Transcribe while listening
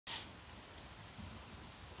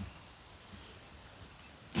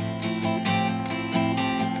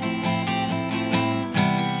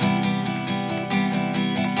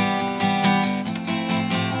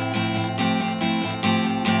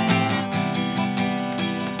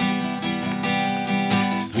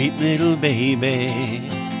Sweet little baby,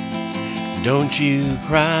 don't you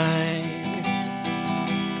cry.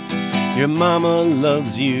 Your mama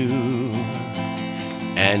loves you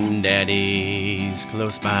and daddy's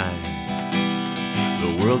close by.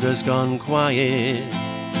 The world has gone quiet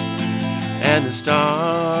and the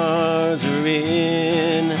stars are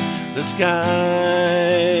in the sky.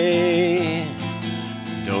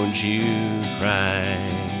 Don't you cry.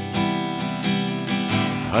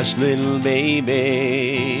 Hush, little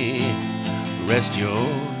baby, rest your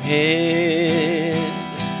head.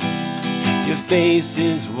 Your face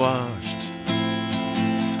is washed,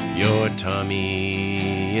 your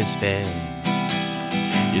tummy is fed.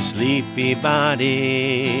 Your sleepy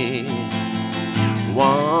body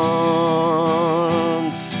wants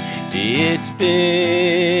its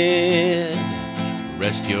bed.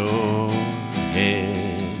 Rest your head.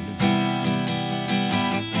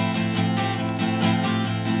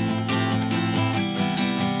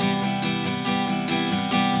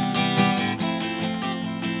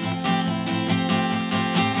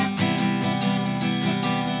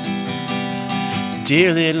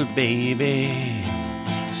 Dear little baby,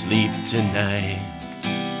 sleep tonight.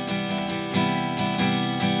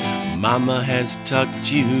 Mama has tucked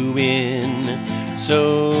you in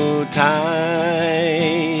so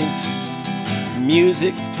tight.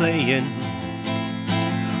 Music's playing,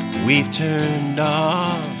 we've turned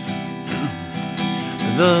off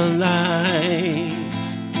the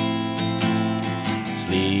lights.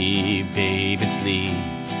 Sleep, baby, sleep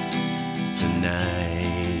tonight.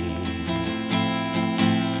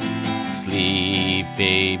 Sleep,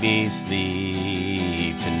 baby,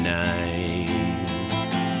 sleep tonight.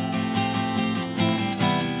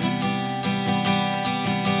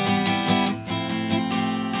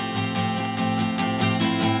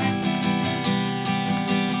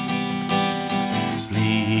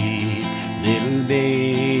 Sleep, little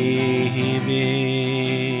baby.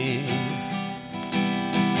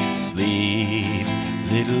 Sleep,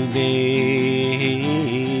 little baby.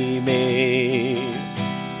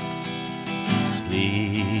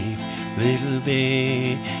 Sleep, little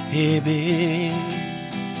baby.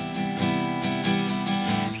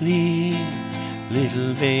 Sleep,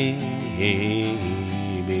 little baby.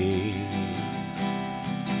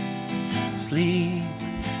 Sleep,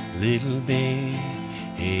 little baby.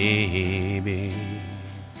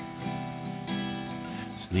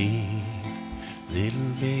 Sleep,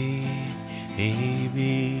 little baby.